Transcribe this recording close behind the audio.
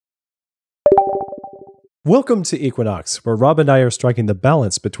Welcome to Equinox, where Rob and I are striking the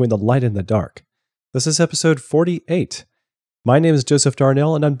balance between the light and the dark. This is episode 48. My name is Joseph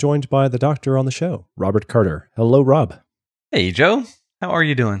Darnell, and I'm joined by the doctor on the show, Robert Carter. Hello, Rob. Hey, Joe. How are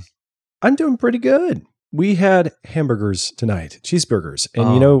you doing? I'm doing pretty good. We had hamburgers tonight, cheeseburgers.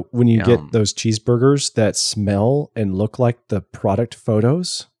 And you know, when you get those cheeseburgers that smell and look like the product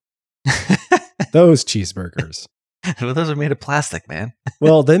photos? Those cheeseburgers. Well, those are made of plastic, man.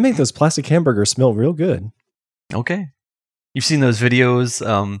 Well, they make those plastic hamburgers smell real good. Okay. You've seen those videos?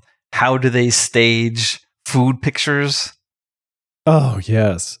 How do they stage food pictures? Oh,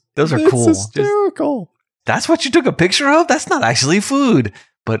 yes. Those are cool. Hysterical. That's what you took a picture of? That's not actually food,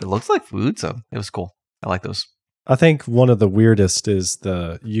 but it looks like food, so it was cool. I like those. I think one of the weirdest is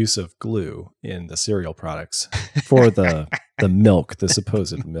the use of glue in the cereal products for the milk, the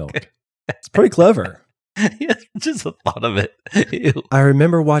supposed milk. It's pretty clever. Yeah, just the thought of it. Ew. I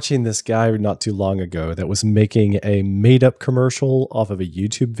remember watching this guy not too long ago that was making a made-up commercial off of a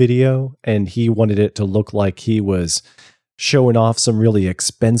YouTube video, and he wanted it to look like he was showing off some really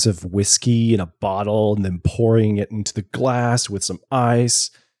expensive whiskey in a bottle and then pouring it into the glass with some ice.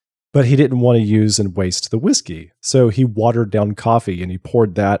 But he didn't want to use and waste the whiskey. So he watered down coffee and he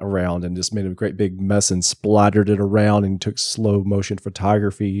poured that around and just made a great big mess and splattered it around and took slow motion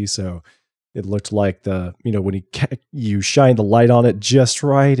photography. So it looked like when you shine the light on it just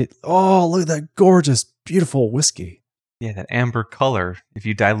right. Look at that gorgeous, beautiful whiskey. Yeah, that amber color. If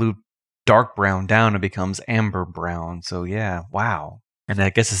you dilute dark brown down, it becomes amber brown. So yeah, wow. And I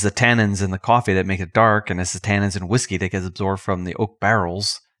guess it's the tannins in the coffee that make it dark, and it's the tannins in whiskey that gets absorbed from the oak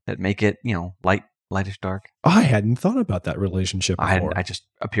barrels that make it, lightish dark. I hadn't thought about that relationship before. I just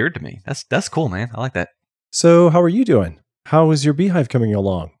appeared to me. That's cool, man. I like that. So how are you doing? How is your beehive coming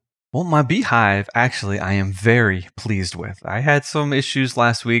along? Well, my beehive, actually, I am very pleased with. I had some issues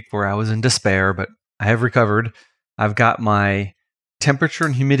last week where I was in despair, but I have recovered. I've got my temperature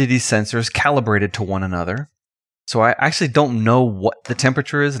and humidity sensors calibrated to one another. So I actually don't know what the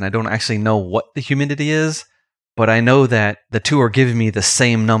temperature is, and I don't actually know what the humidity is, but I know that the two are giving me the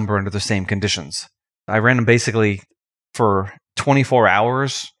same number under the same conditions. I ran them basically for 24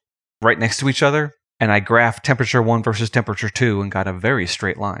 hours right next to each other, and I graphed temperature 1 versus temperature 2 and got a very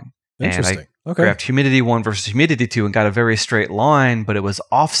straight line. Interesting. And I graphed humidity 1 versus humidity 2 and got a very straight line, but it was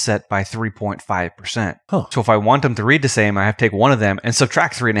offset by 3.5%. Huh. So if I want them to read the same, I have to take one of them and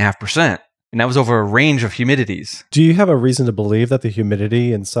subtract 3.5%. And that was over a range of humidities. Do you have a reason to believe that the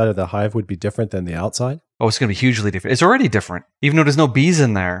humidity inside of the hive would be different than the outside? Oh, it's going to be hugely different. It's already different. Even though there's no bees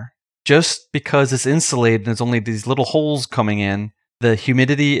in there, just because it's insulated and there's only these little holes coming in, the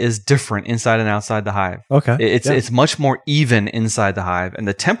humidity is different inside and outside the hive. Okay. It's much more even inside the hive, and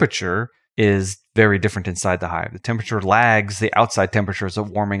the temperature is very different inside the hive. The temperature lags the outside temperatures of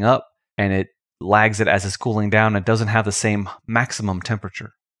warming up, and it lags it as it's cooling down. It doesn't have the same maximum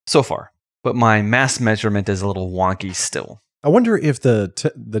temperature so far. But my mass measurement is a little wonky still. I wonder if the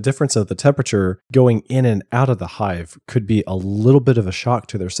difference of the temperature going in and out of the hive could be a little bit of a shock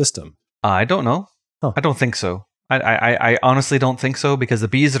to their system. I don't know. Huh. I don't think so. I honestly don't think so, because the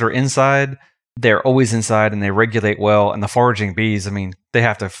bees that are inside, they're always inside and they regulate well. And the foraging bees, they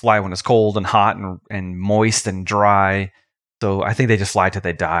have to fly when it's cold and hot and moist and dry. So I think they just fly till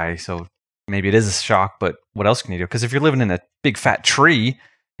they die. So maybe it is a shock, but what else can you do? Because if you're living in a big fat tree,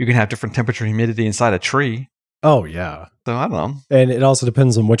 you can have different temperature and humidity inside a tree. Oh, yeah. So I don't know. And it also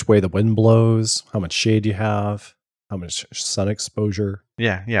depends on which way the wind blows, how much shade you have, how much sun exposure.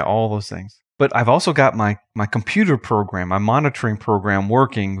 Yeah, all those things. But I've also got my computer program, my monitoring program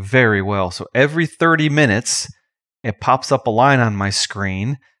working very well. So every 30 minutes, it pops up a line on my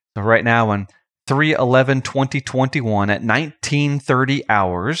screen. So right now on 3/11/2021 at 19:30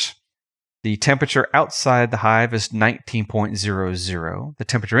 hours, the temperature outside the hive is 19.00. The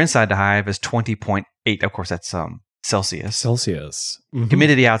temperature inside the hive is 20.8. Of course, that's Celsius. Mm-hmm.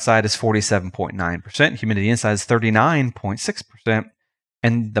 Humidity outside is 47.9%. Humidity inside is 39.6%.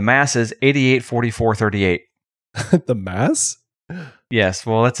 And the mass is 884438. The mass? Yes.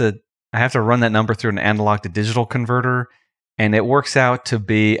 Well, I have to run that number through an analog to digital converter, and it works out to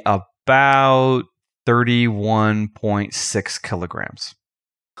be about 31.6 kilograms.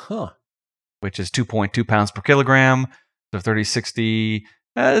 Huh. Which is 2.2 pounds per kilogram. So 30/60,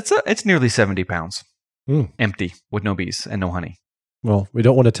 it's nearly 70 pounds. Empty, with no bees and no honey. Well, we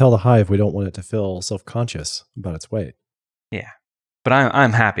don't want to tell the hive we don't want it to feel self-conscious about its weight. Yeah. But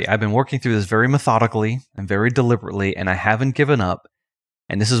I'm happy. I've been working through this very methodically and very deliberately, and I haven't given up.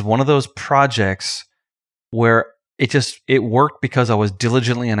 And this is one of those projects where it worked because I was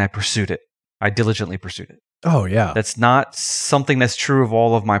diligently and I diligently pursued it. Oh, yeah. That's not something that's true of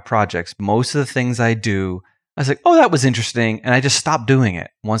all of my projects. Most of the things I do, I was like, oh, that was interesting. And I just stopped doing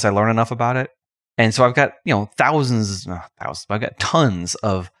it once I learn enough about it. And so I've got, I've got tons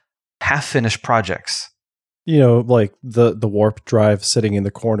of half-finished projects. Like the warp drive sitting in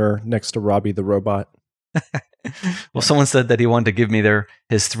the corner next to Robbie the robot. Well, someone said that he wanted to give me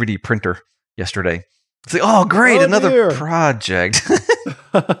his 3D printer yesterday. It's like, oh, great, another project.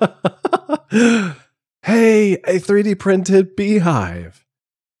 Hey, a 3D printed beehive.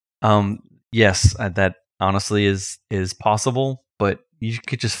 Yes, that honestly is possible, but you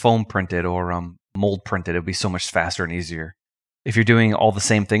could just foam print it or mold print it. It'd be so much faster and easier. If you're doing all the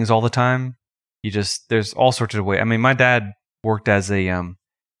same things all the time, there's all sorts of ways. I mean, my dad worked as an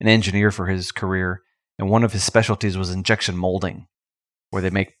engineer for his career, and one of his specialties was injection molding, where they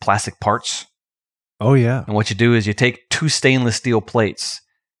make plastic parts. Oh, yeah. And what you do is you take 2 stainless steel plates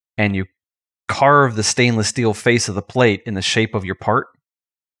and you carve the stainless steel face of the plate in the shape of your part,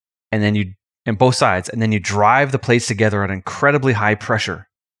 and then both sides, and then you drive the plates together at incredibly high pressure,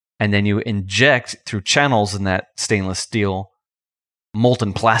 and then you inject through channels in that stainless steel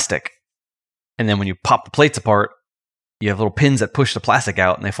molten plastic. And then when you pop the plates apart, you have little pins that push the plastic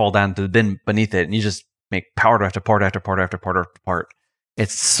out, and they fall down to the bin beneath it, and you just make part after part after part after part after part.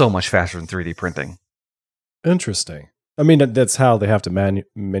 It's so much faster than 3D printing. Interesting. I mean, that's how they have to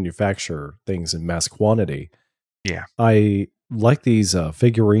manufacture things in mass quantity. Yeah. I like these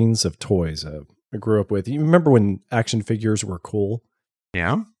figurines of toys I grew up with. You remember when action figures were cool?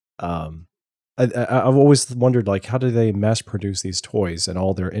 Yeah. I've always wondered, like, how do they mass produce these toys and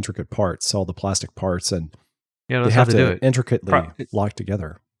all their intricate parts, all the plastic parts, and they have to do it intricately lock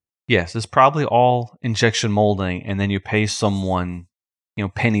together. Yes, it's probably all injection molding, and then you pay someone,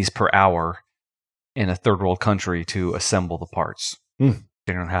 pennies per hour in a third world country to assemble the parts. They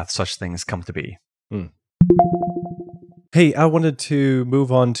don't have such things come to be. Hey, I wanted to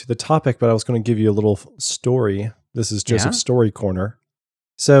move on to the topic, but I was going to give you a little story. This is Joseph's Story Corner.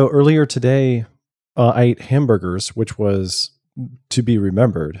 So earlier today, I ate hamburgers, which was to be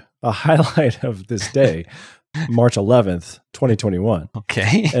remembered, a highlight of this day, March 11th, 2021.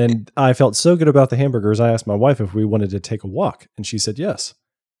 Okay. And I felt so good about the hamburgers, I asked my wife if we wanted to take a walk, and she said yes.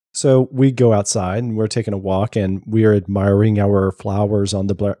 So we go outside, and we're taking a walk, and we are admiring our flowers on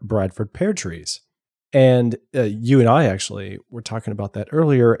the Bradford pear trees. And you and I actually were talking about that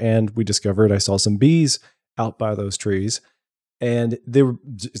earlier, and we discovered I saw some bees out by those trees. And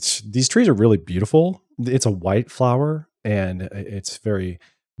these trees are really beautiful. It's a white flower, and it's very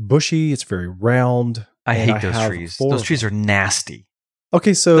bushy. It's very round. I hate those trees. Those trees are nasty.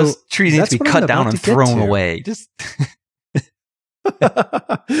 Okay, so those trees need to be cut down and thrown away. Just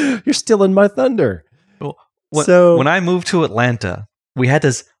you're stealing my thunder. Well, when I moved to Atlanta, we had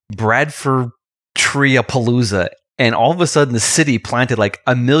this Bradford Tree-a-palooza, and all of a sudden the city planted like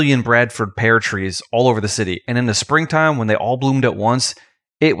 1 million Bradford pear trees all over the city. And in the springtime, when they all bloomed at once,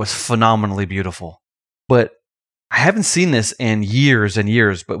 it was phenomenally beautiful. But I haven't seen this in years and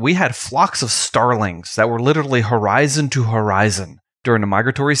years, but we had flocks of starlings that were literally horizon to horizon during the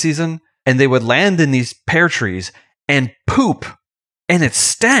migratory season, and they would land in these pear trees and poop, and it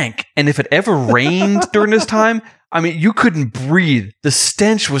stank. And if it ever rained during this time, I mean, you couldn't breathe. The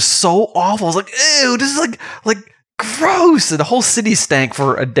stench was so awful. I was like, ew, this is like gross. And the whole city stank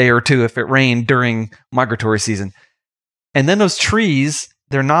for a day or two if it rained during migratory season. And then those trees,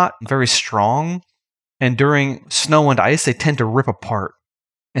 they're not very strong. And during snow and ice, they tend to rip apart.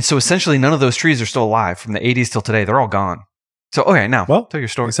 And so essentially none of those trees are still alive from the 80s till today. They're all gone. So, okay, now, tell your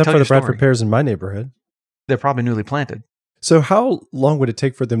story. Except for the Bradford pears in my neighborhood. They're probably newly planted. So how long would it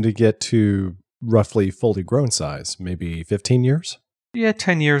take for them to get to roughly fully grown size? Maybe 15 years? Yeah,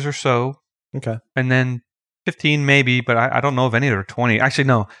 10 years or so. Okay. And then 15 maybe, but I don't know of any that are 20. Actually,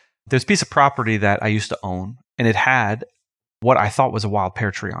 no. There's a piece of property that I used to own, and it had what I thought was a wild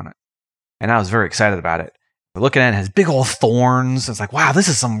pear tree on it. And I was very excited about it. We're looking at it, it has big old thorns. It's like, wow, this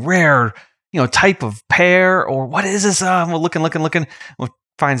is some rare, type of pear, or what is this? We're looking. Well,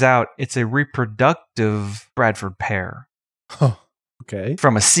 finds out it's a reproductive Bradford pear. Huh. Okay.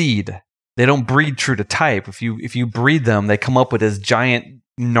 From a seed. They don't breed true to type. If you breed them, they come up with this giant,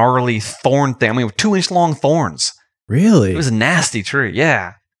 gnarly thorn thing. I mean, 2-inch long thorns. Really? It was a nasty tree.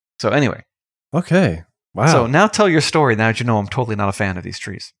 Yeah. So anyway. Okay. Wow. So now tell your story now that you know I'm totally not a fan of these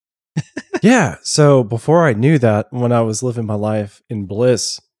trees. Yeah. So before I knew that, when I was living my life in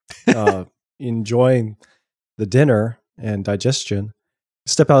bliss, enjoying the dinner and digestion,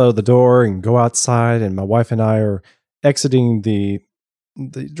 step out of the door and go outside, and my wife and I are exiting the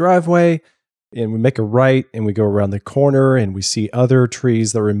driveway, and we make a right, and we go around the corner, and we see other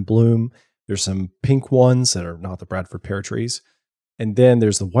trees that are in bloom. There's some pink ones that are not the Bradford pear trees. And then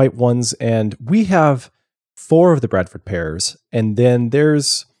there's the white ones. And we have 4 of the Bradford pears. And then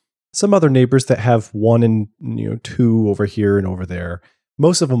there's some other neighbors that have 1 and 2 over here and over there.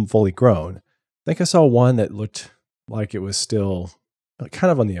 Most of them fully grown. I think I saw one that looked like it was still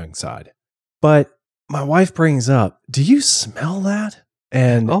kind of on the young side. But my wife brings up, do you smell that?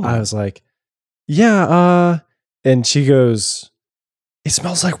 And I was like, yeah. And she goes, it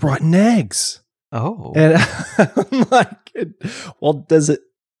smells like rotten eggs. Oh. And I'm like, well, does it,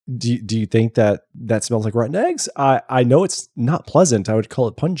 do you think that smells like rotten eggs? I know it's not pleasant. I would call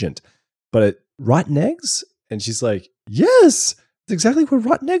it pungent, but rotten eggs? And she's like, yes, it's exactly what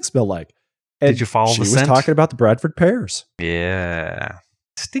rotten eggs smell like. And did you follow the scent? She was talking about the Bradford pears. Yeah.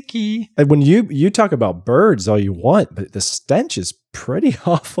 Sticky. And when you talk about birds all you want, but the stench is pretty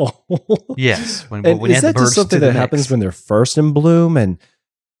awful. Yes. When is that just something that happens when they're first in bloom? And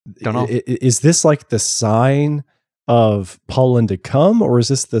don't know. Is this like the sign of pollen to come, or is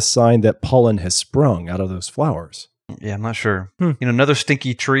this the sign that pollen has sprung out of those flowers? Yeah, I'm not sure. Another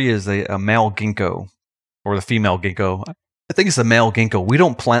stinky tree is a male ginkgo, or the female ginkgo. I think it's the male ginkgo. We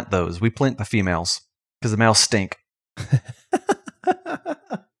don't plant those. We plant the females because the males stink.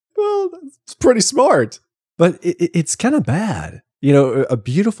 Well, it's pretty smart, but it's kind of bad. A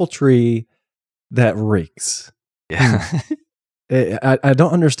beautiful tree that reeks. Yeah. I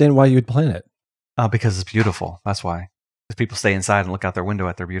don't understand why you would plant it. Because it's beautiful. That's why. Because people stay inside and look out their window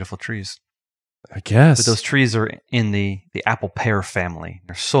at their beautiful trees. I guess. But those trees are in the apple pear family.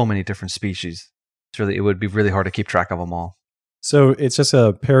 There's so many different species. It would be really hard to keep track of them all. So it's just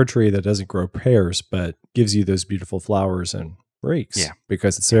a pear tree that doesn't grow pears, but gives you those beautiful flowers and reeks. Yeah.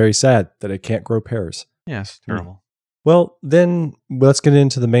 Because it's very sad that it can't grow pears. Yeah, it's terrible. Well, then let's get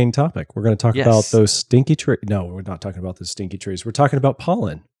into the main topic. We're going to talk about those stinky trees. No, we're not talking about those stinky trees. We're talking about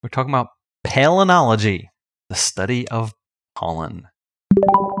pollen. We're talking about palynology, the study of pollen.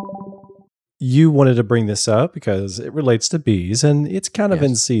 You wanted to bring this up because it relates to bees, and it's kind of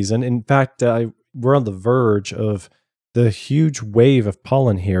in season. In fact, we're on the verge of the huge wave of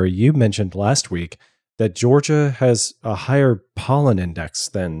pollen here. You mentioned last week that Georgia has a higher pollen index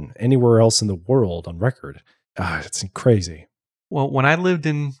than anywhere else in the world on record. It's crazy. Well, when I lived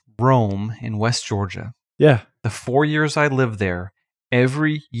in Rome in West Georgia, the 4 years I lived there,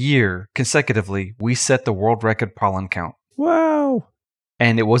 every year consecutively, we set the world record pollen count. Wow.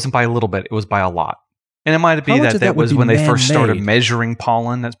 And it wasn't by a little bit, it was by a lot. And it might be that was when they first started measuring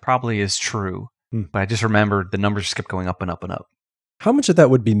pollen. That probably is true. But I just remembered the numbers just kept going up and up and up. How much of that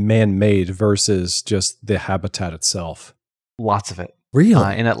would be man-made versus just the habitat itself? Lots of it.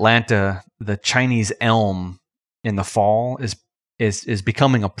 Really? In Atlanta, the Chinese elm in the fall is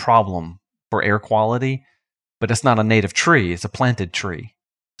becoming a problem for air quality, but it's not a native tree. It's a planted tree.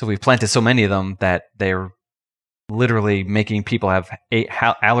 So we've planted so many of them that they're literally making people have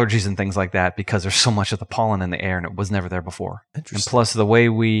allergies and things like that because there's so much of the pollen in the air and it was never there before. And plus the way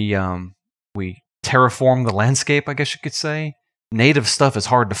we terraform the landscape, I guess you could say, native stuff is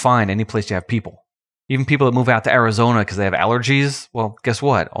hard to find any place you have people. Even people that move out to Arizona because they have allergies, well, guess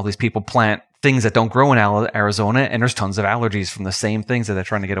what? All these people plant things that don't grow in Arizona, and there's tons of allergies from the same things that they're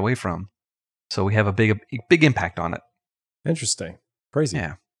trying to get away from. So we have a big impact on it. Interesting. Crazy.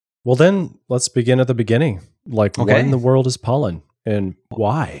 Yeah. Well, then let's begin at the beginning. What in the world is pollen and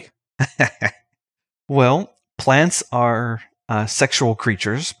why? Well, plants are sexual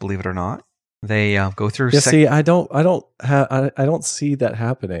creatures, believe it or not. They go through. See, I don't see that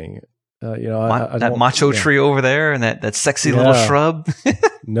happening. That macho tree over there and that sexy little shrub.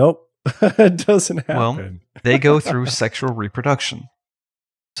 Nope, it doesn't happen. Well, they go through sexual reproduction,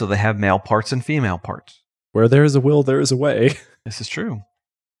 so they have male parts and female parts. Where there is a will, there is a way. This is true.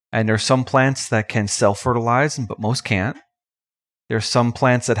 And there's some plants that can self-fertilize, but most can't. There's some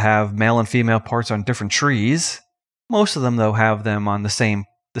plants that have male and female parts on different trees. Most of them, though, have them on the same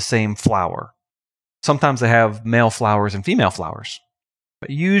flower. Sometimes they have male flowers and female flowers.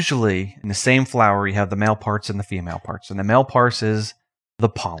 But usually, in the same flower, you have the male parts and the female parts. And the male parts is the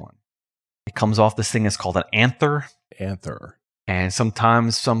pollen. It comes off this thing that's called an anther. Anther. And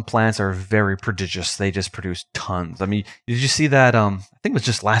sometimes some plants are very prodigious. They just produce tons. I mean, did you see that? I think it was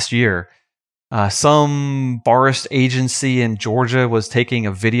just last year. Some forest agency in Georgia was taking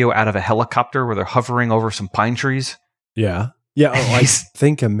a video out of a helicopter where they're hovering over some pine trees. Yeah. Yeah. Oh, I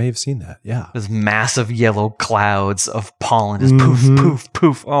think I may have seen that. Yeah. There's massive yellow clouds of pollen. Just poof, poof,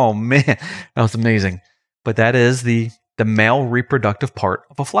 poof. Oh, man. That was amazing. But that is the male reproductive part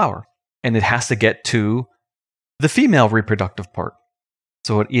of a flower. And it has to get to the female reproductive part.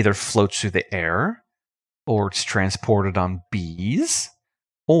 So it either floats through the air, or it's transported on bees,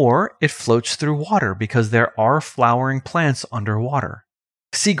 or it floats through water because there are flowering plants underwater.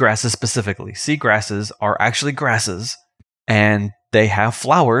 Seagrasses specifically. Seagrasses are actually grasses, and they have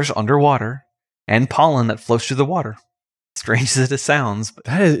flowers underwater and pollen that floats through the water. Strange as it sounds. But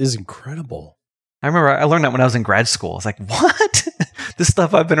That is incredible. I remember I learned that when I was in grad school. It's like, what? This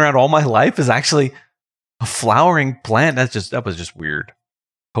stuff I've been around all my life is actually a flowering plant? That was just weird.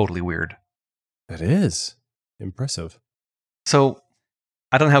 Totally weird. That is impressive. So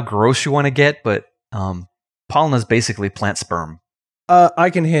I don't know how gross you want to get, but pollen is basically plant sperm. I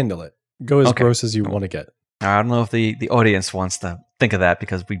can handle it. Go as Okay. gross as you want to get. I don't know if the audience wants to think of that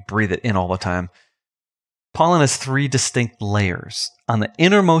because we breathe it in all the time. Pollen has 3 distinct layers. On the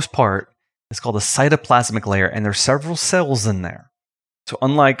innermost part, it's called the cytoplasmic layer, and there's several cells in there. So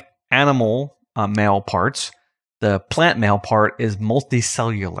unlike animal male parts, the plant male part is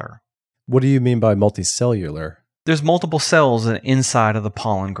multicellular. What do you mean by multicellular? There's multiple cells inside of the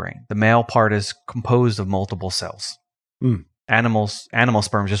pollen grain. The male part is composed of multiple cells. Hmm. Animal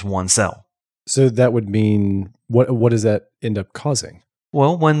sperm is just one cell. So that would mean what does that end up causing?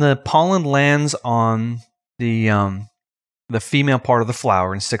 Well, when the pollen lands on the female part of the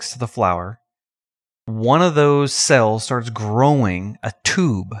flower and sticks to the flower, one of those cells starts growing a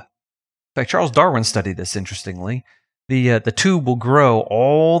tube. In fact, Charles Darwin studied this, interestingly. The tube will grow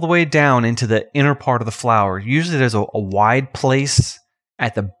all the way down into the inner part of the flower. Usually there's a wide place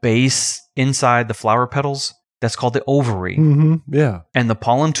at the base inside the flower petals. That's called the ovary. Mm-hmm. Yeah. And the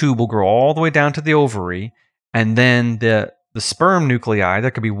pollen tube will grow all the way down to the ovary. And then the sperm nuclei, there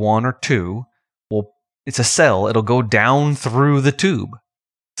could be 1 or 2, it's a cell. It'll go down through the tube.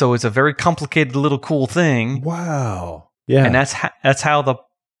 So it's a very complicated little cool thing. Wow. Yeah. And that's how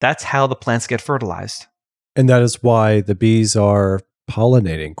the plants get fertilized. And that is why the bees are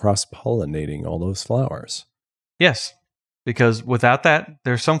cross-pollinating all those flowers. Yes. Because without that,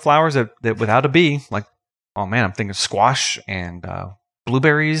 there's some flowers that without a bee, like, oh man, I'm thinking squash and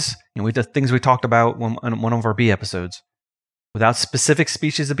blueberries. The things we talked about in one of our bee episodes. Without specific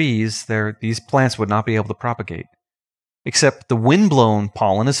species of bees, these plants would not be able to propagate. Except the windblown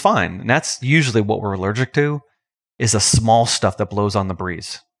pollen is fine. And that's usually what we're allergic to, is the small stuff that blows on the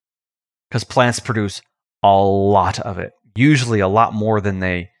breeze. Because plants produce a lot of it. Usually a lot more than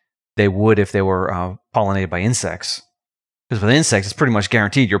they would if they were pollinated by insects. Because with insects, it's pretty much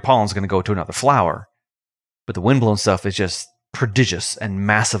guaranteed your pollen's going to go to another flower. But the windblown stuff is just prodigious and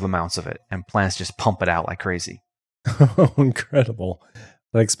massive amounts of it. And plants just pump it out like crazy. Oh, incredible.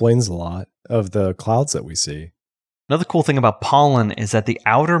 That explains a lot of the clouds that we see. Another cool thing about pollen is that the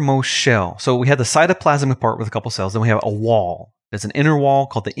outermost shell, so we have the cytoplasmic part with a couple cells, then we have a wall. There's an inner wall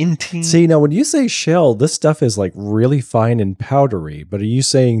called the intine. See, now when you say shell, this stuff is like really fine and powdery, but are you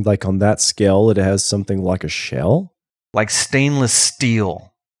saying like on that scale it has something like a shell? Like stainless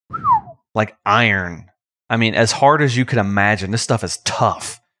steel, like iron. I mean, as hard as you could imagine, this stuff is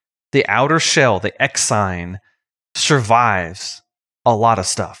tough. The outer shell, the exine, survives a lot of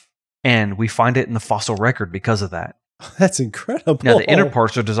stuff. And we find it in the fossil record because of that. That's incredible. Now, the inner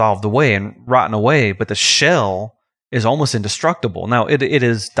parts are dissolved away and rotten away, but the shell is almost indestructible. Now, it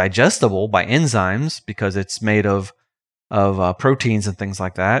is digestible by enzymes because it's made of proteins and things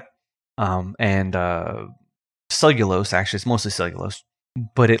like that. And cellulose, actually, it's mostly cellulose.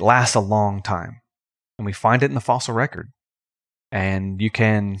 But it lasts a long time. And we find it in the fossil record. And you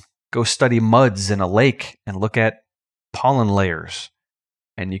can go study muds in a lake and look at pollen layers.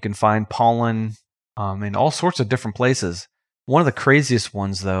 And you can find pollen in all sorts of different places. One of the craziest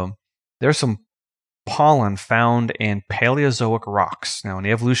ones, though, there's some pollen found in Paleozoic rocks. Now, in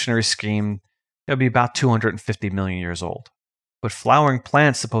the evolutionary scheme, it would be about 250 million years old. But flowering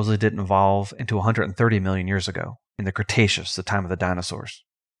plants supposedly didn't evolve until 130 million years ago, in the Cretaceous, the time of the dinosaurs.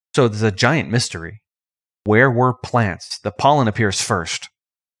 So there's a giant mystery. Where were plants? The pollen appears first.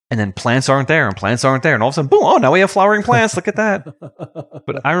 And then plants aren't there, and plants aren't there. And all of a sudden, boom, oh, now we have flowering plants. Look at that.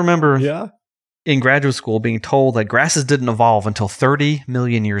 But I remember in graduate school being told that grasses didn't evolve until 30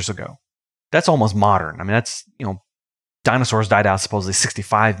 million years ago. That's almost modern. I mean, that's, dinosaurs died out supposedly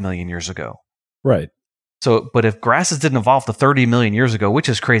 65 million years ago. Right. So, but if grasses didn't evolve to 30 million years ago, which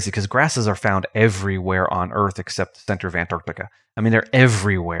is crazy because grasses are found everywhere on Earth except the center of Antarctica. I mean, they're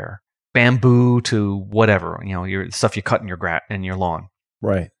everywhere. Bamboo to whatever, your stuff you cut in your lawn.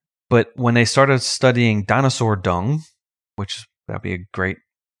 Right. But when they started studying dinosaur dung, which that'd be a great,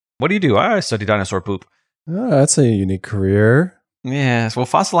 what do you do? I study dinosaur poop. Oh, that's a unique career. Yes, well,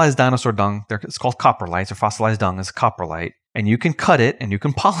 fossilized dinosaur dung, it's called coprolite, or fossilized dung is coprolite, and you can cut it and you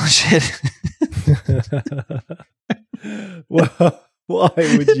can polish it. Well, why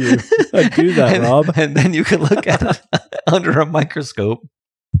would you do that, Rob? And then you can look at it under a microscope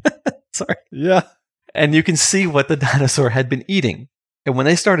Sorry. Yeah. And you can see what the dinosaur had been eating. And when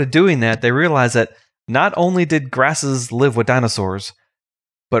they started doing that, they realized that not only did grasses live with dinosaurs,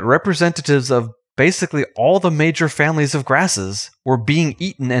 but representatives of basically all the major families of grasses were being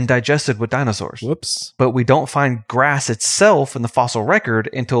eaten and digested with dinosaurs. Whoops. But we don't find grass itself in the fossil record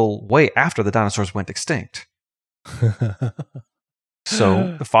until way after the dinosaurs went extinct.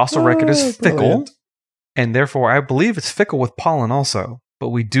 So the fossil record is fickle, Brilliant. and therefore I believe it's fickle with pollen also. But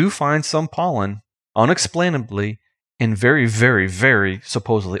we do find some pollen, unexplainably, in very, very, very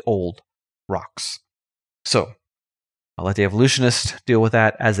supposedly old rocks. So I'll let the evolutionists deal with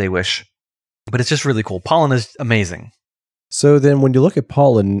that as they wish. But it's just really cool. Pollen is amazing. So then when you look at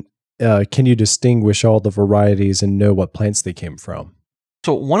pollen, can you distinguish all the varieties and know what plants they came from?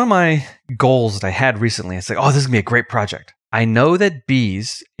 So one of my goals that I had recently, it's like, oh, this is going to be a great project. I know that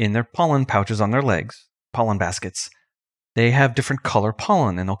bees in their pollen pouches on their legs, pollen baskets, they have different color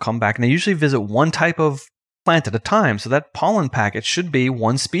pollen, and they'll come back and they usually visit one type of plant at a time. So that pollen packet should be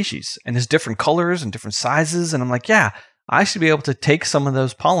one species, and there's different colors and different sizes. And I'm like, yeah, I should be able to take some of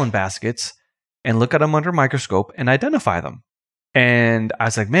those pollen baskets and look at them under a microscope and identify them. And I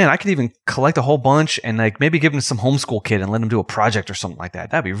was like, man, I could even collect a whole bunch and like maybe give them to some homeschool kid and let them do a project or something like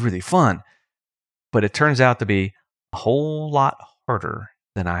that. That'd be really fun. But it turns out to be a whole lot harder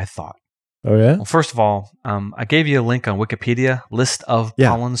than I thought. Oh, yeah? Well, first of all, I gave you a link on Wikipedia, list of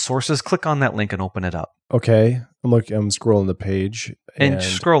pollen sources. Click on that link and open it up. Okay. I'm scrolling the page. And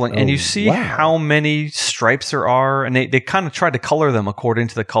scrolling, and you see how many stripes there are. And they kind of tried to color them according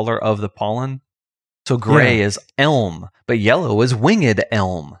to the color of the pollen. So gray is elm, but yellow is winged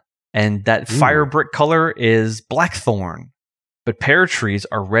elm. And that fire brick color is blackthorn. But pear trees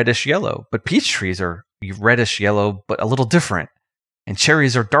are reddish yellow. But peach trees are reddish yellow, but a little different. And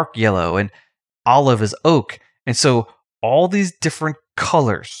cherries are dark yellow. And olive is oak. And so all these different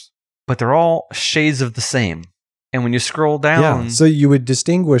colors, but they're all shades of the same. And when you scroll down... Yeah, so you would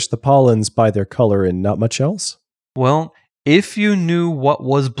distinguish the pollens by their color and not much else? Well, if you knew what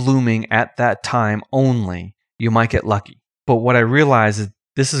was blooming at that time only, you might get lucky. But what I realize is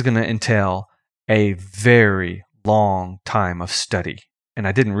this is going to entail a very long time of study. And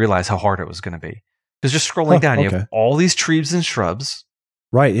I didn't realize how hard it was going to be. Because just scrolling down, you have all these trees and shrubs.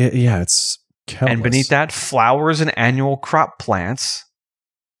 Right, yeah, it's countless. And beneath that, flowers and annual crop plants.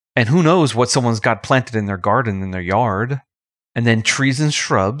 And who knows what someone's got planted in their garden, in their yard. And then trees and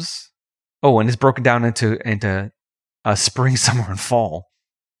shrubs. Oh, and it's broken down into spring, summer, and fall.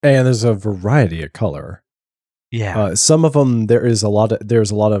 And there's a variety of color. Yeah. Some of them, there's a lot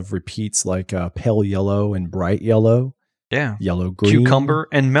of repeats like pale yellow and bright yellow. Yeah. Yellow, green. Cucumber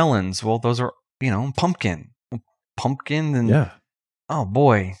and melons. Well, those are, pumpkin. Pumpkin and... Yeah. Oh,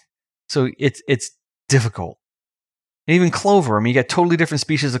 boy. So it's difficult. And even clover. I mean, you get totally different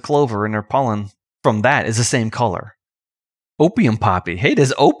species of clover, and their pollen from that is the same color. Opium poppy. Hey,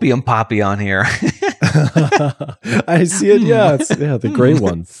 there's opium poppy on here. I see it. Yeah, the gray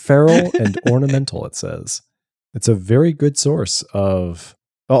one. Feral and ornamental, it says. It's a very good source of...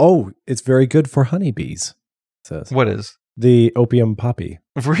 Oh, it's very good for honeybees, it says. What is? The opium poppy.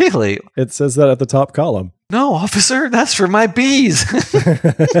 Really? It says that at the top column. No, officer, that's for my bees.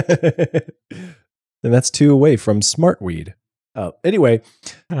 And that's 2 away from smartweed. Anyway,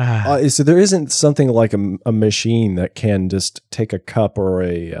 so there isn't something like a machine that can just take a cup or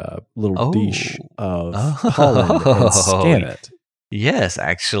a little dish of pollen and scan it. Yes,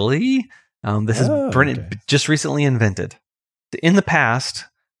 actually. This is just recently invented. In the past,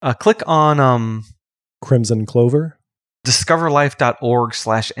 click on... Crimson Clover?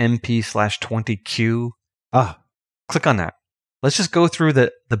 discoverlife.org/mp/20q. Click on that. Let's just go through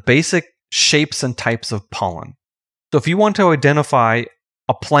the basic shapes and types of pollen. So if you want to identify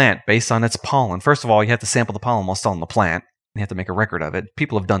a plant based on its pollen, first of all, you have to sample the pollen while still on the plant. You have to make a record of it.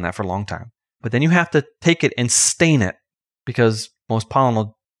 People have done that for a long time. But then you have to take it and stain it, because most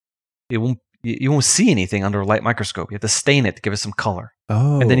pollen you won't see anything under a light microscope. You have to stain it to give it some color.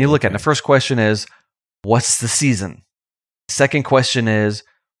 And then you look at it. And the first question is, what's the season? Second question is,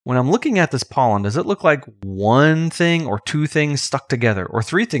 when I'm looking at this pollen, does it look like one thing or 2 things stuck together, or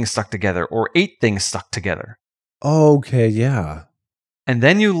 3 things stuck together, or 8 things stuck together? Okay, yeah. And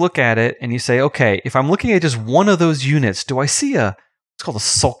then you look at it and you say, okay, if I'm looking at just one of those units, do I see what's called a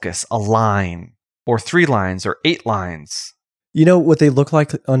sulcus, a line, or 3 lines, or 8 lines? You know, what they look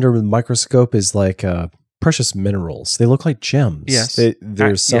like under the microscope is like precious minerals. They look like gems. Yes.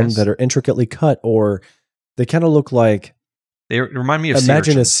 There's some that are intricately cut, or they kind of look like... They remind me of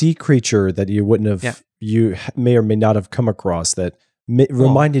imagine a sea creature that you wouldn't have, you may or may not have come across, that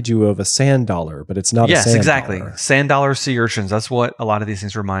reminded you of a sand dollar, but it's not a sand dollar. Yes, exactly. Sand dollar, sea urchins. That's what a lot of these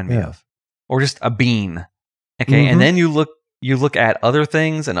things remind me of. Or just a bean. Okay, and then you look at other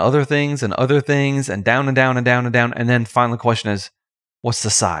things and other things and other things and down and down and down and down. And then finally the question is, what's the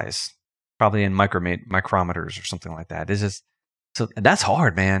size? Probably in micrometers or something like that. So that's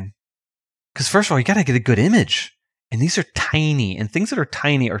hard, man. Because first of all, you got to get a good image. And these are tiny. And things that are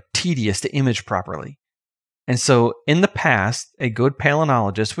tiny are tedious to image properly. And so in the past, a good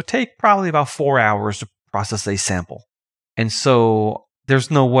palynologist would take probably about 4 hours to process a sample. And so there's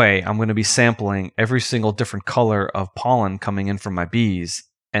no way I'm going to be sampling every single different color of pollen coming in from my bees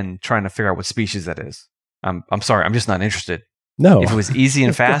and trying to figure out what species that is. I'm sorry, I'm just not interested. No. If it was easy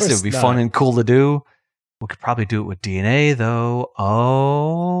and fast, it would be fun and cool to do. We could probably do it with DNA, though.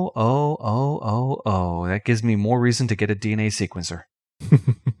 Oh. That gives me more reason to get a DNA sequencer.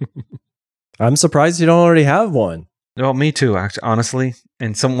 I'm surprised you don't already have one. Well, me too, actually, honestly.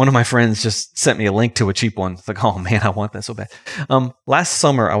 And one of my friends just sent me a link to a cheap one. It's like, oh man, I want that so bad. Last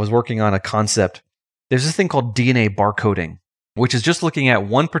summer, I was working on a concept. There's this thing called DNA barcoding, which is just looking at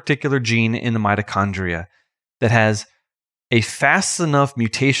one particular gene in the mitochondria that has a fast enough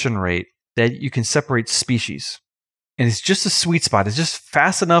mutation rate that you can separate species. And it's just a sweet spot. It's just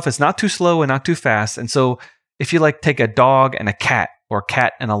fast enough. It's not too slow and not too fast. And so if you like take a dog and a cat, or a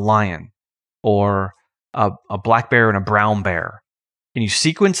cat and a lion, or a black bear and a brown bear, and you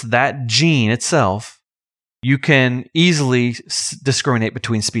sequence that gene itself, you can easily discriminate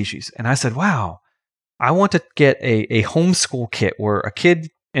between species. And I said, wow, I want to get a homeschool kit where a kid,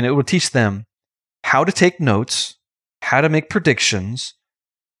 and it will teach them how to take notes, how to make predictions,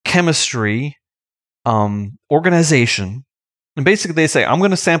 chemistry, organization. And basically they say, I'm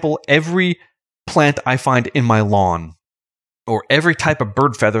going to sample every plant I find in my lawn, or every type of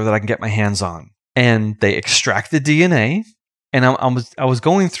bird feather that I can get my hands on. And they extract the DNA. And I was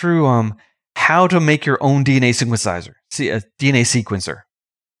going through how to make your own DNA sequencer. See, a DNA sequencer.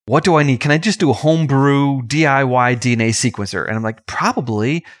 What do I need? Can I just do a homebrew DIY DNA sequencer? And I'm like,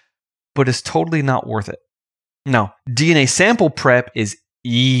 probably, but it's totally not worth it. No, DNA sample prep is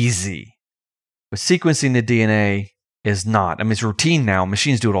easy, but sequencing the DNA is not. I mean, it's routine now.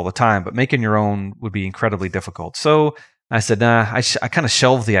 Machines do it all the time, but making your own would be incredibly difficult. So I said, nah, I kind of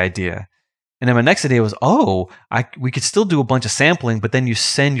shelved the idea. And then my next idea was, we could still do a bunch of sampling, but then you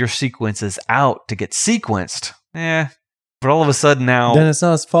send your sequences out to get sequenced. But all of a sudden now, then it's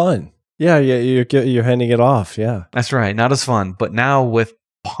not as fun. Yeah, you're handing it off. Yeah, that's right. Not as fun. But now with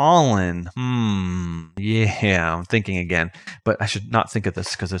pollen, yeah, I'm thinking again. But I should not think of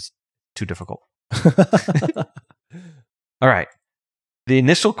this because it's too difficult. All right. The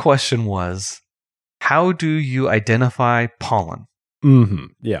initial question was, how do you identify pollen? Mm-hmm.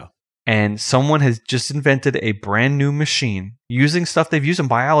 Yeah. And someone has just invented a brand new machine using stuff they've used in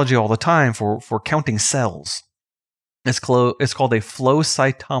biology all the time for counting cells. It's called a flow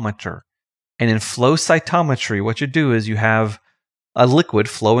cytometer. And in flow cytometry, what you do is you have a liquid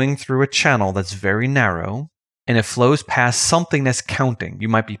flowing through a channel that's very narrow, and it flows past something that's counting. You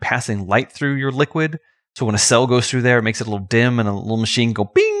might be passing light through your liquid. So when a cell goes through there, it makes it a little dim, and a little machine go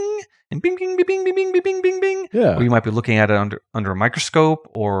bing, and bing, bing, bing, bing, bing, bing, bing, bing, bing. Yeah. Or you might be looking at it under a microscope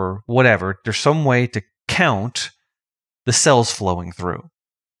or whatever. There's some way to count the cells flowing through,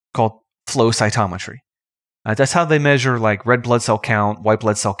 called flow cytometry. That's how they measure like red blood cell count, white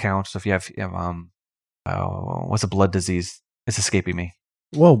blood cell count. So if you have what's a blood disease? It's escaping me.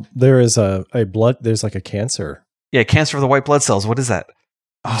 Well, there is there's like a cancer. Yeah, cancer of the white blood cells. What is that?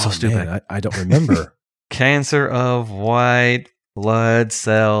 I'm so stupid. Man, I don't remember. Cancer of white blood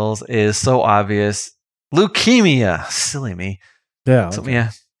cells is so obvious. Leukemia. Silly me. Yeah. So, yeah.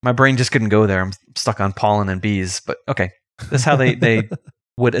 My brain just couldn't go there. I'm stuck on pollen and bees. But okay. That's how they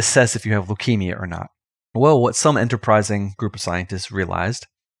would assess if you have leukemia or not. Well, what some enterprising group of scientists realized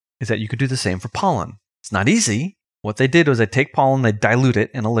is that you could do the same for pollen. It's not easy. What they did was they take pollen, they dilute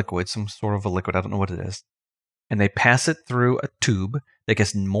it in a liquid, some sort of a liquid, I don't know what it is, and they pass it through a tube that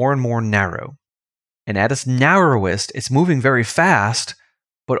gets more and more narrow. And at its narrowest, it's moving very fast,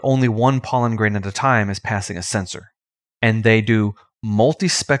 but only one pollen grain at a time is passing a sensor. And they do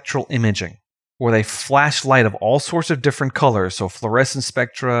multispectral imaging, where they flash light of all sorts of different colors, so fluorescent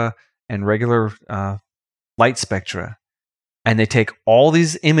spectra and regular light spectra, and they take all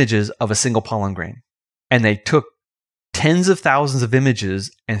these images of a single pollen grain. And they took tens of thousands of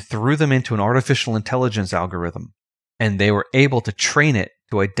images and threw them into an artificial intelligence algorithm. And they were able to train it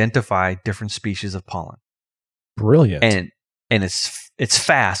to identify different species of pollen. Brilliant. And it's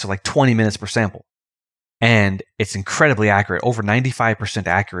fast, so like 20 minutes per sample. And it's incredibly accurate, over 95%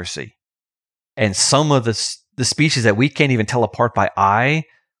 accuracy. And some of the species that we can't even tell apart by eye,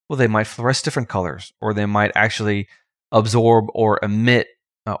 well, they might fluoresce different colors, or they might actually absorb or emit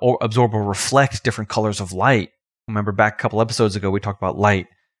or absorb or reflect different colors of light. Remember back a couple episodes ago, we talked about light,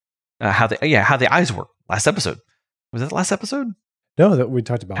 how the eyes work. Last episode. Was that the last episode? No, that we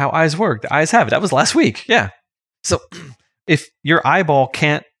talked about how eyes work. The eyes have it. That was last week. Yeah. So if your eyeball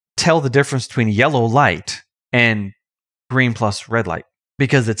can't tell the difference between yellow light and green plus red light,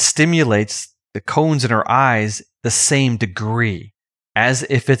 because it stimulates the cones in our eyes the same degree as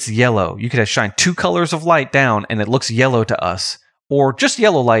if it's yellow. You could have shine two colors of light down and it looks yellow to us, or just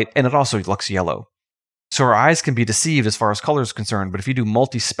yellow light and it also looks yellow. So our eyes can be deceived as far as color is concerned. But if you do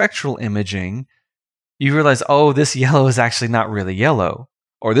multispectral imaging, you realize, oh, this yellow is actually not really yellow,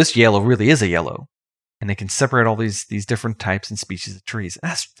 or this yellow really is a yellow. And they can separate all these different types and species of trees.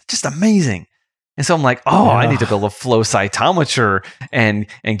 That's just amazing. And so I'm like, oh, yeah. I need to build a flow cytometer and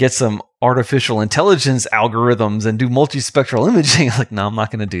get some artificial intelligence algorithms and do multispectral imaging. I'm like, no, I'm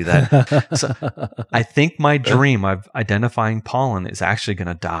not going to do that. So I think my dream of identifying pollen is actually going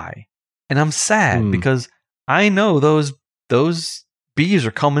to die. And I'm sad because I know those bees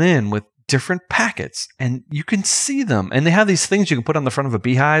are coming in with different packets and you can see them. And they have these things you can put on the front of a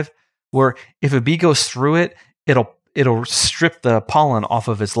beehive where if a bee goes through it, it'll strip the pollen off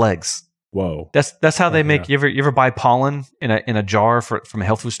of its legs. Whoa. That's how they make. Yeah. You ever buy pollen in a jar from a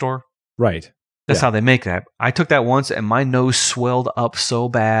health food store? Right. That's how they make that. I took that once and my nose swelled up so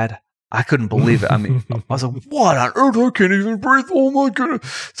bad. I couldn't believe it. I mean, I was like, what on earth? I can't even breathe. Oh my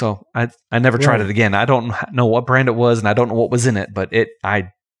goodness. So I never tried it again. I don't know what brand it was and I don't know what was in it, but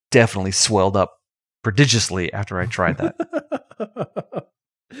I definitely swelled up prodigiously after I tried that.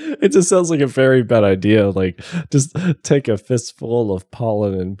 It just sounds like a very bad idea. Like, just take a fistful of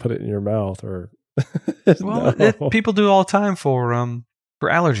pollen and put it in your mouth, or well, people do all the time for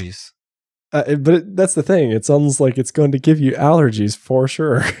allergies. But that's the thing. It sounds like it's going to give you allergies for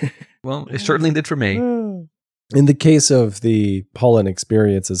sure. Well, it certainly did for me. In the case of the pollen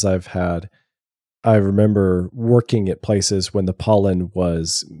experiences I've had, I remember working at places when the pollen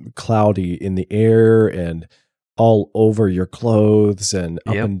was cloudy in the air and all over your clothes and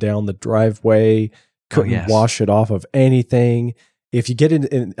up and down the driveway. Couldn't wash it off of anything. If you get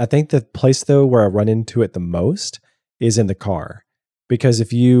in, I think the place though where I run into it the most is in the car, because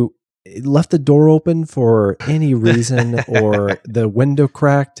if you left the door open for any reason or the window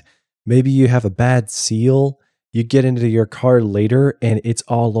cracked, maybe you have a bad seal, you get into your car later and it's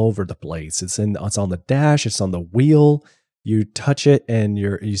all over the place. It's on the dash, it's on the wheel. You touch it and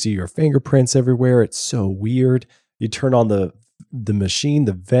you see your fingerprints everywhere. It's so weird. You turn on the machine,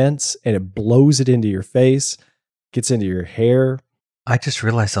 the vents, and it blows it into your face, gets into your hair. I just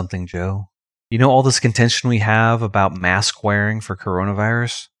realized something, Joe. You know all this contention we have about mask wearing for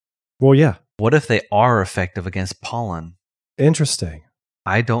coronavirus? Well, yeah. What if they are effective against pollen? Interesting.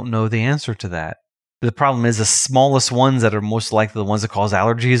 I don't know the answer to that. The problem is the smallest ones that are most likely the ones that cause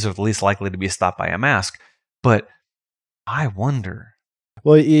allergies are the least likely to be stopped by a mask. But I wonder.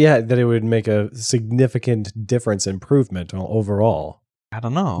 Well, yeah, that it would make a significant difference, improvement overall. I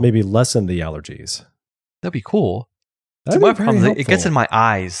don't know. Maybe lessen the allergies. That'd be cool. That'd be very helpful. It gets in my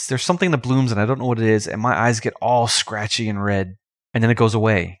eyes. There's something that blooms and I don't know what it is. And my eyes get all scratchy and red. And then it goes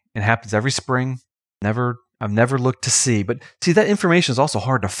away. It happens every spring. I've never looked to see. But see, that information is also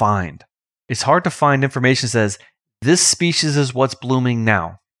hard to find. It's hard to find information that says, this species is what's blooming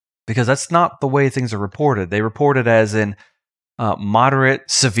now. Because that's not the way things are reported. They report it as in moderate,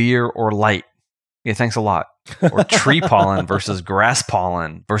 severe, or light. Yeah, thanks a lot. Or tree pollen versus grass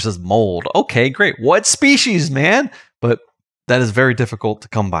pollen versus mold. Okay, great. What species, man? But that is very difficult to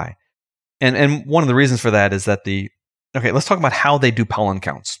come by. And one of the reasons for that is that let's talk about how they do pollen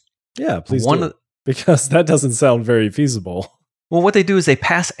counts. Yeah, please do. Because that doesn't sound very feasible. Well, what they do is they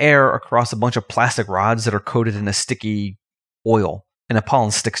pass air across a bunch of plastic rods that are coated in a sticky oil, and the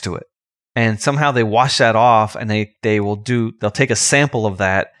pollen sticks to it. And somehow they wash that off, and they'll take a sample of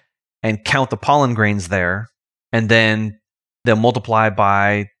that and count the pollen grains there, and then they'll multiply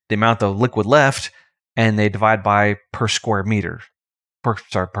by the amount of liquid left, and they divide by per square meter, per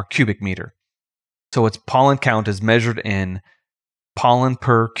cubic meter. So its pollen count is measured in pollen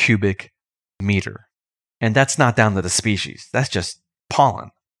per cubic meter. And that's not down to the species. That's just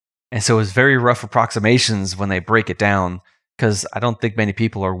pollen. And so it's very rough approximations when they break it down, because I don't think many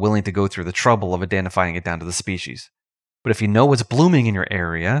people are willing to go through the trouble of identifying it down to the species. But if you know what's blooming in your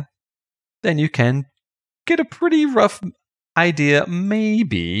area, then you can get a pretty rough idea,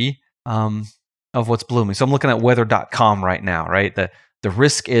 maybe, of what's blooming. So I'm looking at weather.com right now, right? The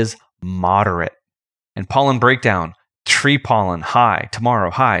risk is moderate. And pollen breakdown, Tree pollen, high. Tomorrow,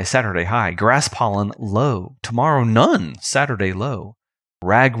 high. Saturday, high. Grass pollen, low. Tomorrow, none. Saturday, low.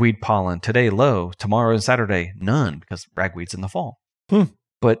 Ragweed pollen, today, low. Tomorrow and Saturday, none, because ragweed's in the fall.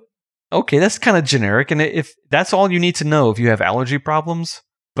 But, okay, that's kind of generic. And if that's all you need to know if you have allergy problems,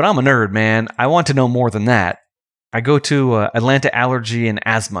 but I'm a nerd, man. I want to know more than that. I go to Atlanta Allergy and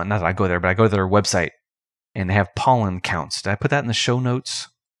Asthma. Not that I go there, but I go to their website, and they have pollen counts. Did I put that in the show notes?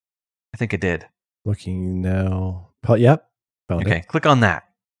 I think I did. Looking now. Yep. Found Okay, it. click on that.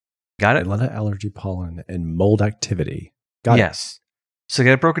 Got it? Atlanta allergy pollen and mold activity. Got it. Yes. So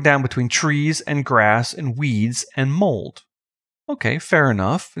get it broken down between trees and grass and weeds and mold. Okay, fair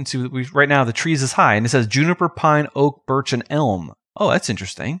enough. And see, right now the trees is high, and it says juniper, pine, oak, birch, and elm. Oh, that's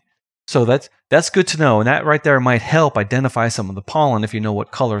interesting. So that's good to know, and that right there might help identify some of the pollen if you know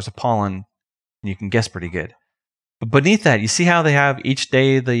what colors of pollen. You can guess pretty good. But beneath that, you see how they have each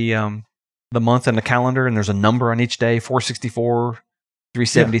day the month and the calendar, and there's a number on each day, 464,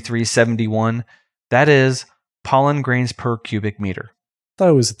 373, 71. That is pollen grains per cubic meter. I thought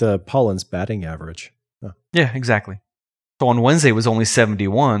it was the pollen's batting average. Oh. Yeah, exactly. So on Wednesday it was only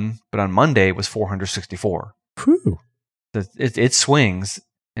 71, but on Monday it was 464. Whew. It swings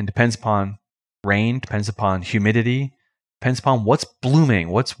and depends upon rain, depends upon humidity, depends upon what's blooming,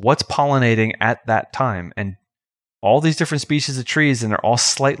 what's pollinating at that time. And all these different species of trees, and they're all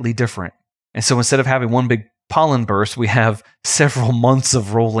slightly different. And so instead of having one big pollen burst, we have several months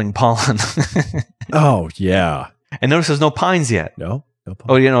of rolling pollen. Oh, yeah. And notice there's no pines yet. No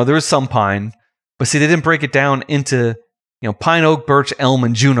pollen. Oh, there is some pine. But see, they didn't break it down into, pine, oak, birch, elm,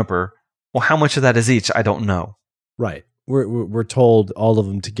 and juniper. Well, how much of that is each? I don't know. Right. We're told all of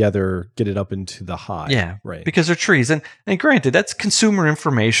them together get it up into the high. Yeah, right. Because they're trees. And granted, that's consumer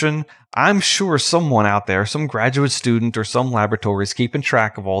information. I'm sure someone out there, some graduate student or some laboratory is keeping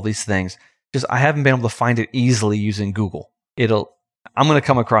track of all these things. Just I haven't been able to find it easily using Google. I'm going to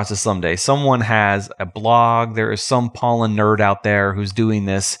come across this someday. Someone has a blog. There is some pollen nerd out there who's doing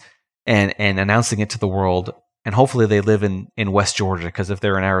this and announcing it to the world. And hopefully they live in West Georgia, because if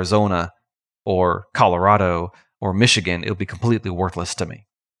they're in Arizona or Colorado or Michigan, it'll be completely worthless to me.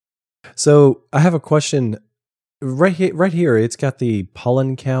 So I have a question. Right here, it's got the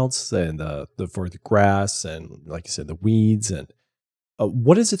pollen counts and for the grass and, like you said, the weeds. And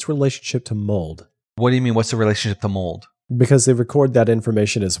what is its relationship to mold? What do you mean? What's the relationship to mold? Because they record that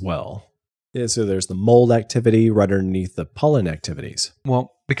information as well. Yeah, so there's the mold activity right underneath the pollen activities.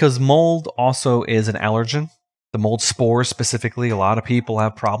 Well, because mold also is an allergen. The mold spores specifically, a lot of people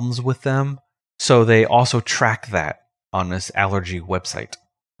have problems with them. So they also track that on this allergy website.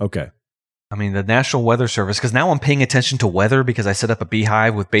 Okay. I mean, the National Weather Service, because now I'm paying attention to weather because I set up a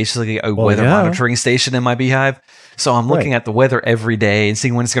beehive with basically a weather monitoring station in my beehive. So I'm looking at the weather every day and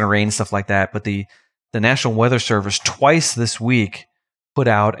seeing when it's going to rain and stuff like that. But the National Weather Service twice this week put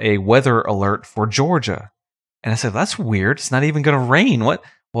out a weather alert for Georgia. And I said, that's weird. It's not even going to rain. What?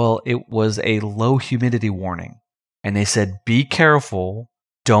 Well, it was a low humidity warning. And they said, be careful.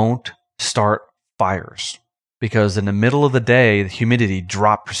 Don't start fires. Because in the middle of the day, the humidity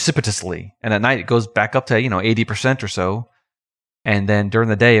dropped precipitously. And at night, it goes back up to 80% or so. And then during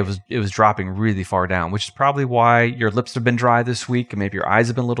the day, it was dropping really far down, which is probably why your lips have been dry this week. And maybe your eyes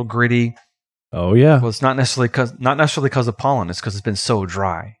have been a little gritty. Oh, yeah. Well, it's not necessarily because of pollen. It's because it's been so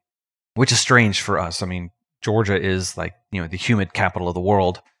dry, which is strange for us. I mean, Georgia is like, the humid capital of the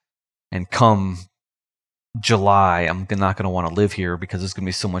world. And come July, I'm not going to want to live here because there's going to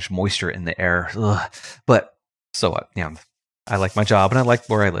be so much moisture in the air. Ugh. But so what? I like my job and I like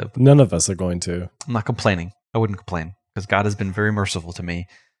where I live. None of us are going to. I'm not complaining. I wouldn't complain because God has been very merciful to me.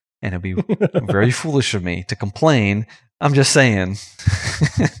 And it'd be very foolish of me to complain. I'm just saying,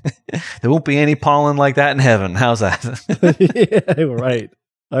 there won't be any pollen like that in heaven. How's that? Yeah, right.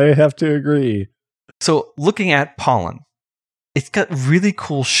 I have to agree. So looking at pollen, it's got really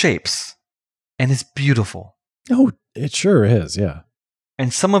cool shapes and it's beautiful. Oh, it sure is, yeah.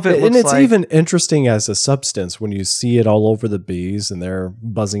 And some of it looks and it's like, even interesting as a substance when you see it all over the bees and they're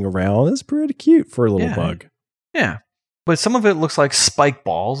buzzing around. It's pretty cute for a little bug. Yeah. But some of it looks like spike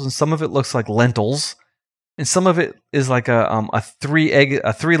balls and some of it looks like lentils. And some of it is like a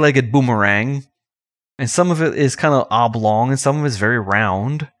three-legged boomerang. And some of it is kind of oblong and some of it is very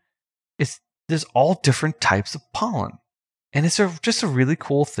round. There's all different types of pollen. And it's just a really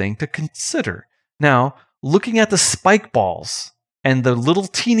cool thing to consider. Now, looking at the spike balls and the little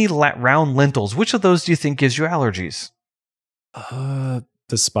teeny round lentils, which of those do you think gives you allergies?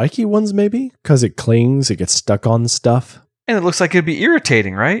 The spiky ones, maybe? Because it clings, it gets stuck on stuff. And it looks like it'd be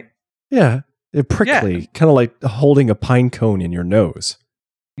irritating, right? Yeah. It's prickly, kind of like holding a pine cone in your nose.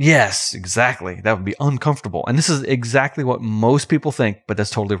 Yes, exactly. That would be uncomfortable. And this is exactly what most people think, but that's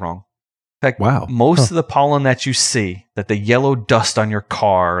totally wrong. In fact, Wow. most of the pollen that you see, that the yellow dust on your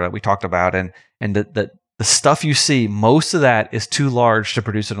car that we talked about, and the stuff you see, most of that is too large to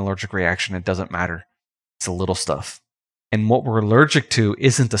produce an allergic reaction. It doesn't matter. It's the little stuff. And what we're allergic to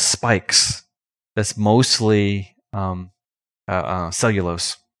isn't the spikes. That's mostly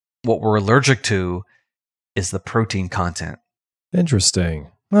cellulose. What we're allergic to is the protein content.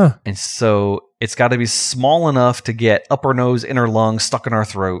 Interesting. Huh. And so it's got to be small enough to get upper nose, inner lung stuck in our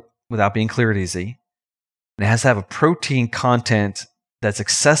throat without being cleared easy. And it has to have a protein content that's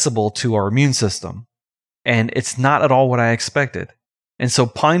accessible to our immune system. And it's not at all what I expected. And so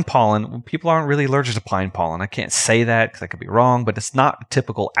pine pollen, people aren't really allergic to pine pollen. I can't say that because I could be wrong, but it's not a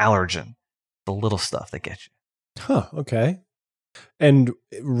typical allergen. The little stuff that gets you. Huh, okay. And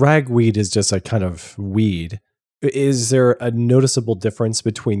ragweed is just a kind of weed. Is there a noticeable difference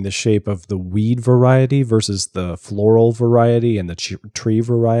between the shape of the weed variety versus the floral variety and the tree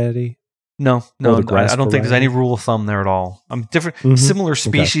variety? No, I don't think there's any rule of thumb there at all. Different, similar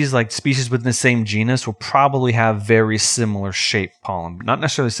species, like species within the same genus, will probably have very similar shape pollen, not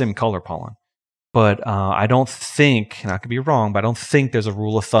necessarily the same color pollen. But I don't think, and I could be wrong, but I don't think there's a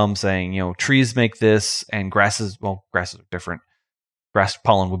rule of thumb saying, trees make this and grasses are different. Grass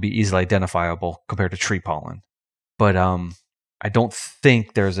pollen would be easily identifiable compared to tree pollen. But I don't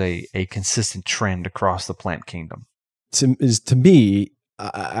think there's a consistent trend across the plant kingdom. To me,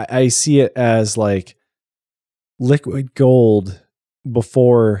 I see it as like liquid gold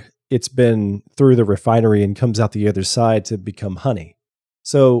before it's been through the refinery and comes out the other side to become honey.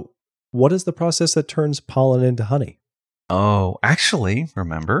 So what is the process that turns pollen into honey? Oh, actually,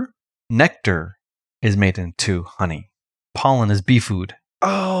 remember, nectar is made into honey. Pollen is bee food.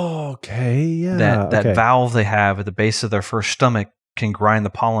 Oh, okay. Yeah. That valve they have at the base of their first stomach can grind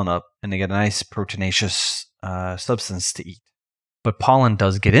the pollen up and they get a nice proteinaceous substance to eat. But pollen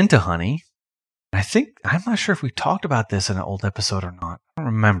does get into honey. I'm not sure if we talked about this in an old episode or not. I don't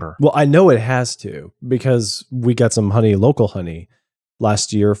remember. Well, I know it has to because we got some local honey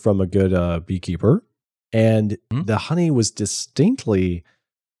last year from a good beekeeper. And the honey was distinctly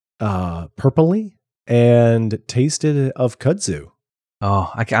purpley and tasted of kudzu.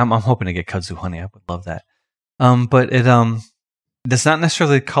 Oh, I'm hoping to get kudzu honey. I would love that. But it's not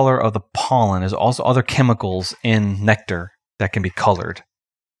necessarily the color of the pollen. There's also other chemicals in nectar that can be colored.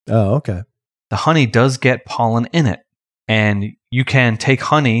 Oh, okay. The honey does get pollen in it. And you can take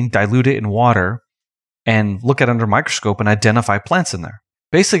honey, dilute it in water, and look at it under a microscope and identify plants in there.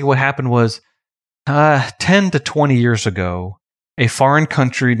 Basically, what happened was 10 to 20 years ago, a foreign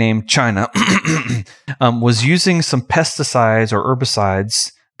country named China was using some pesticides or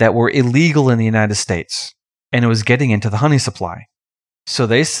herbicides that were illegal in the United States, and it was getting into the honey supply. So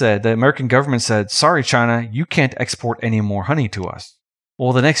they said, the American government said, sorry, China, you can't export any more honey to us.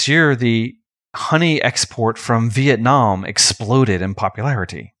 Well, the next year, the honey export from Vietnam exploded in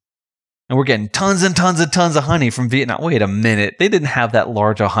popularity. And we're getting tons and tons and tons of honey from Vietnam. Wait a minute, they didn't have that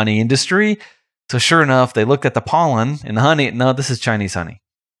large a honey industry. So sure enough, they looked at the pollen and the honey. No, this is Chinese honey.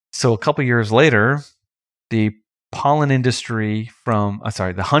 So a couple years later, the pollen industry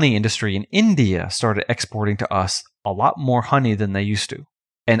the honey industry in India started exporting to us a lot more honey than they used to.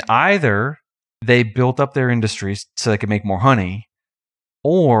 And either they built up their industries so they could make more honey,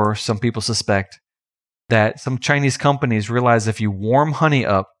 or some people suspect that some Chinese companies realize if you warm honey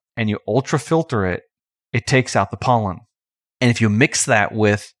up and you ultra-filter it, it takes out the pollen. And if you mix that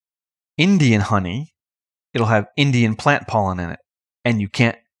with Indian honey, it'll have Indian plant pollen in it, and you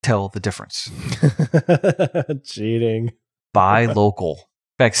can't tell the difference. Cheating. Buy local.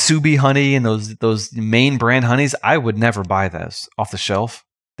 In fact, Subi honey and those main brand honeys, I would never buy those off the shelf.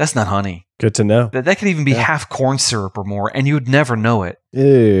 That's not honey. Good to know. That could even be half corn syrup or more, and you would never know it.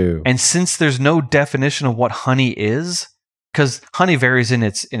 Ew. And since there's no definition of what honey is, because honey varies in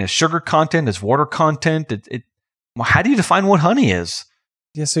its sugar content, its water content, how do you define what honey is?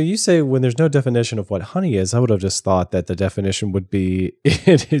 Yeah, so you say when there's no definition of what honey is, I would have just thought that the definition would be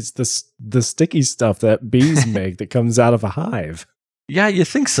it is the sticky stuff that bees make that comes out of a hive. Yeah, you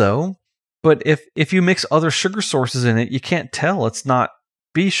think so. But if you mix other sugar sources in it, you can't tell it's not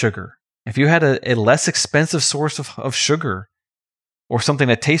bee sugar. If you had a less expensive source of sugar or something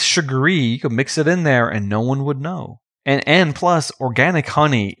that tastes sugary, you could mix it in there and no one would know. And plus, organic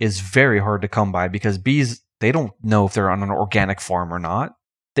honey is very hard to come by because bees, they don't know if they're on an organic farm or not.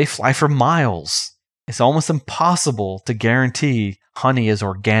 They fly for miles. It's almost impossible to guarantee honey is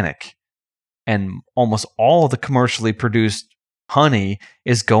organic. And almost all of the commercially produced honey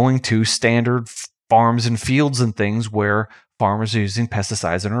is going to standard farms and fields and things where farmers are using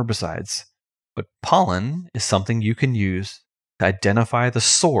pesticides and herbicides. But pollen is something you can use to identify the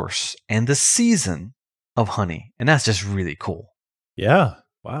source and the season of honey. And that's just really cool. Yeah.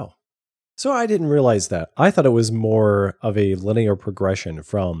 Wow. So I didn't realize that. I thought it was more of a linear progression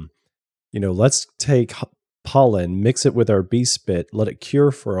from, let's take pollen, mix it with our bee spit, let it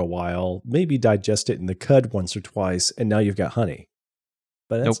cure for a while, maybe digest it in the cud once or twice, and now you've got honey.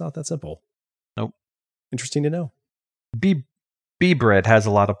 But that's not that simple. Nope. Interesting to know. Bee bread has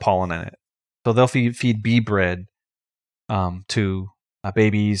a lot of pollen in it. So they'll feed bee bread to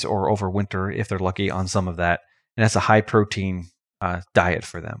babies or over winter, if they're lucky, on some of that. And that's a high protein diet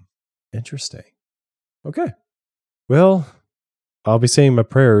for them. Interesting. Okay. Well, I'll be saying my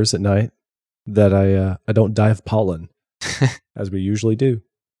prayers at night that I don't die of pollen, as we usually do.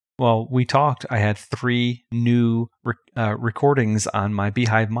 Well, we talked. I had 3 new recordings on my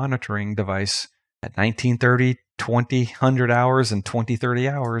Beehive monitoring device at 1930, 2000 hours, and 2030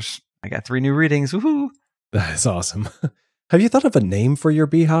 hours. I got 3 new readings. Woohoo! That is awesome. Have you thought of a name for your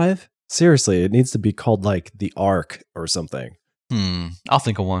beehive? Seriously, it needs to be called like the Ark or something. I'll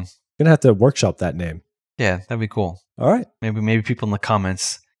think of one. You're gonna have to workshop that name. Yeah, that'd be cool. All right. Maybe people in the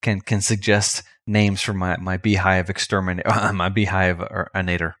comments can suggest names for my beehive exterminator, my beehive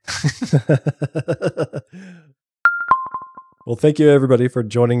anator. Well, thank you everybody for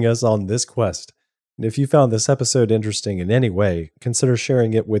joining us on this quest. And if you found this episode interesting in any way, consider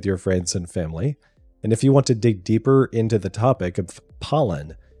sharing it with your friends and family. And if you want to dig deeper into the topic of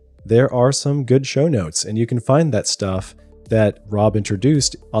pollen, there are some good show notes, and you can find that stuff that Rob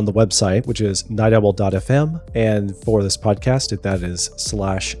introduced on the website, which is nightowl.fm. And for this podcast, that is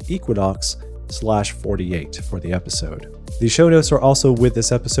 /equinox/48 for the episode. The show notes are also with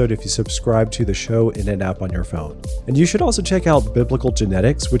this episode if you subscribe to the show in an app on your phone. And you should also check out Biblical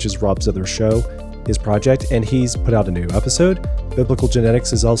Genetics, which is Rob's other show, his project, and he's put out a new episode. Biblical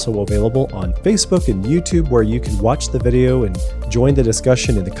Genetics is also available on Facebook and YouTube, where you can watch the video and join the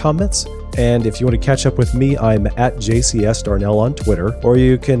discussion in the comments. And if you want to catch up with me, I'm at JCS Darnell on Twitter, or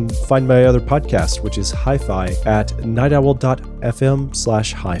you can find my other podcast, which is Hi-Fi, at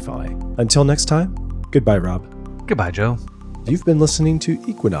nightowl.fm/hi-fi. Until next time, goodbye, Rob. Goodbye, Joe. You've been listening to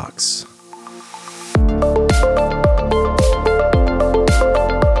Equinox.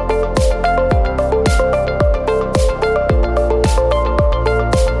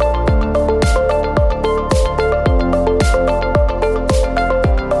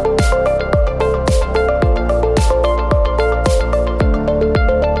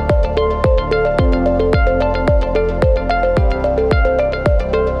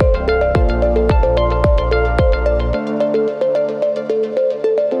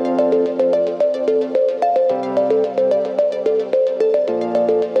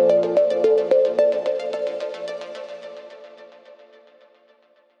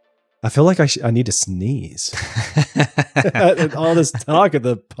 I feel like I need to sneeze. All this talk of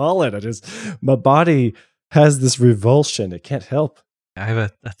the pollen, my body has this revulsion. It can't help. I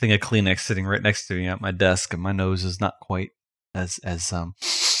have a thing of Kleenex sitting right next to me at my desk, and my nose is not quite as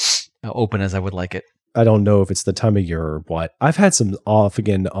open as I would like it. I don't know if it's the time of year or what. I've had some off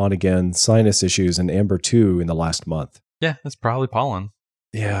again, on again sinus issues, and Amber too in the last month. Yeah, that's probably pollen.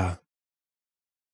 Yeah.